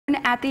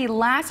At the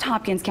last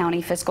Hopkins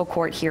County Fiscal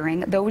Court hearing,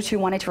 those who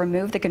wanted to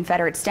remove the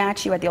Confederate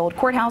statue at the old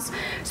courthouse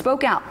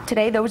spoke out.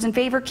 Today, those in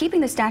favor of keeping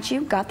the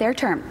statue got their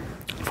turn.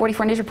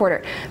 44 News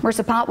reporter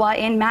Marissa Patwa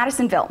in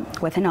Madisonville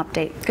with an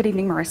update. Good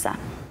evening, Marissa.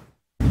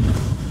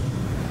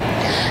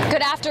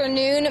 Good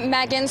afternoon,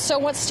 Megan. So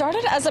what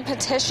started as a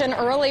petition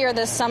earlier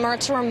this summer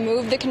to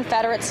remove the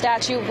Confederate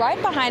statue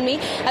right behind me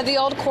at the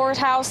old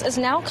courthouse is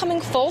now coming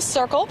full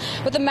circle,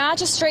 with the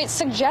magistrate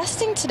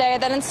suggesting today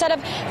that instead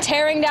of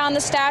tearing down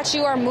the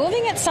statue or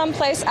moving it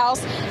someplace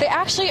else, they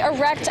actually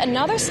erect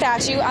another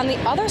statue on the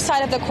other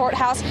side of the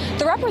courthouse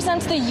that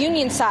represents the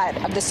Union side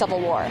of the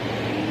Civil War.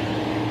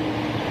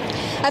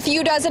 A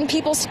few dozen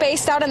people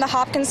spaced out in the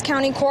Hopkins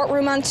County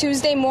courtroom on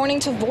Tuesday morning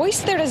to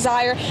voice their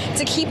desire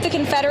to keep the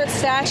Confederate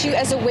statue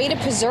as a way to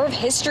preserve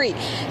history,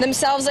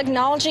 themselves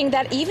acknowledging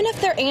that even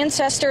if their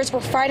ancestors were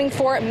fighting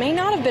for it, may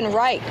not have been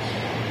right.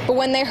 But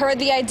when they heard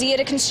the idea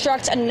to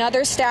construct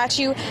another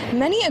statue,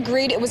 many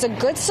agreed it was a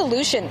good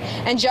solution.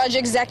 And Judge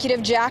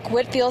Executive Jack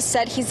Whitfield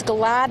said he's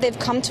glad they've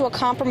come to a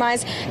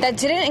compromise that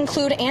didn't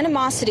include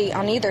animosity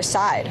on either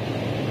side.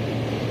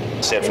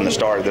 Said from the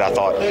start that I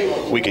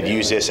thought we could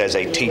use this as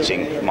a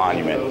teaching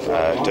monument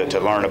to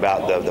learn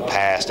about the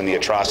past and the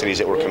atrocities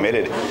that were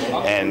committed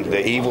and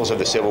the evils of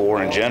the Civil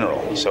War in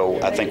general.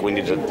 So I think we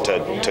need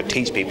to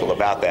teach people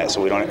about that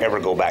so we don't ever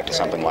go back to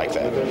something like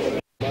that.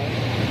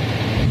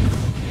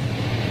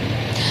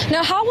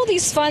 Now, how will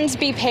these funds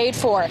be paid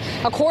for?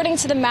 According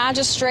to the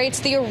magistrates,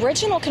 the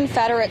original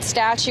Confederate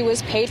statue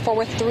was paid for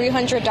with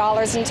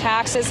 $300 in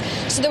taxes.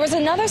 So there was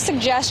another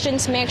suggestion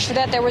to make sure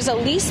that there was at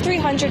least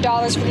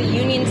 $300 for the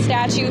Union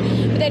statue,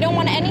 but they don't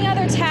want any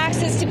other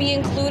taxes to be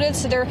included,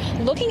 so they're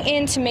looking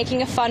into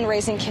making a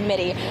fundraising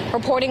committee.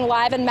 Reporting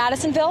live in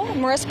Madisonville,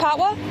 Marissa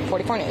Patwa,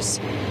 44 News.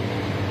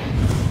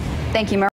 Thank you, Marissa.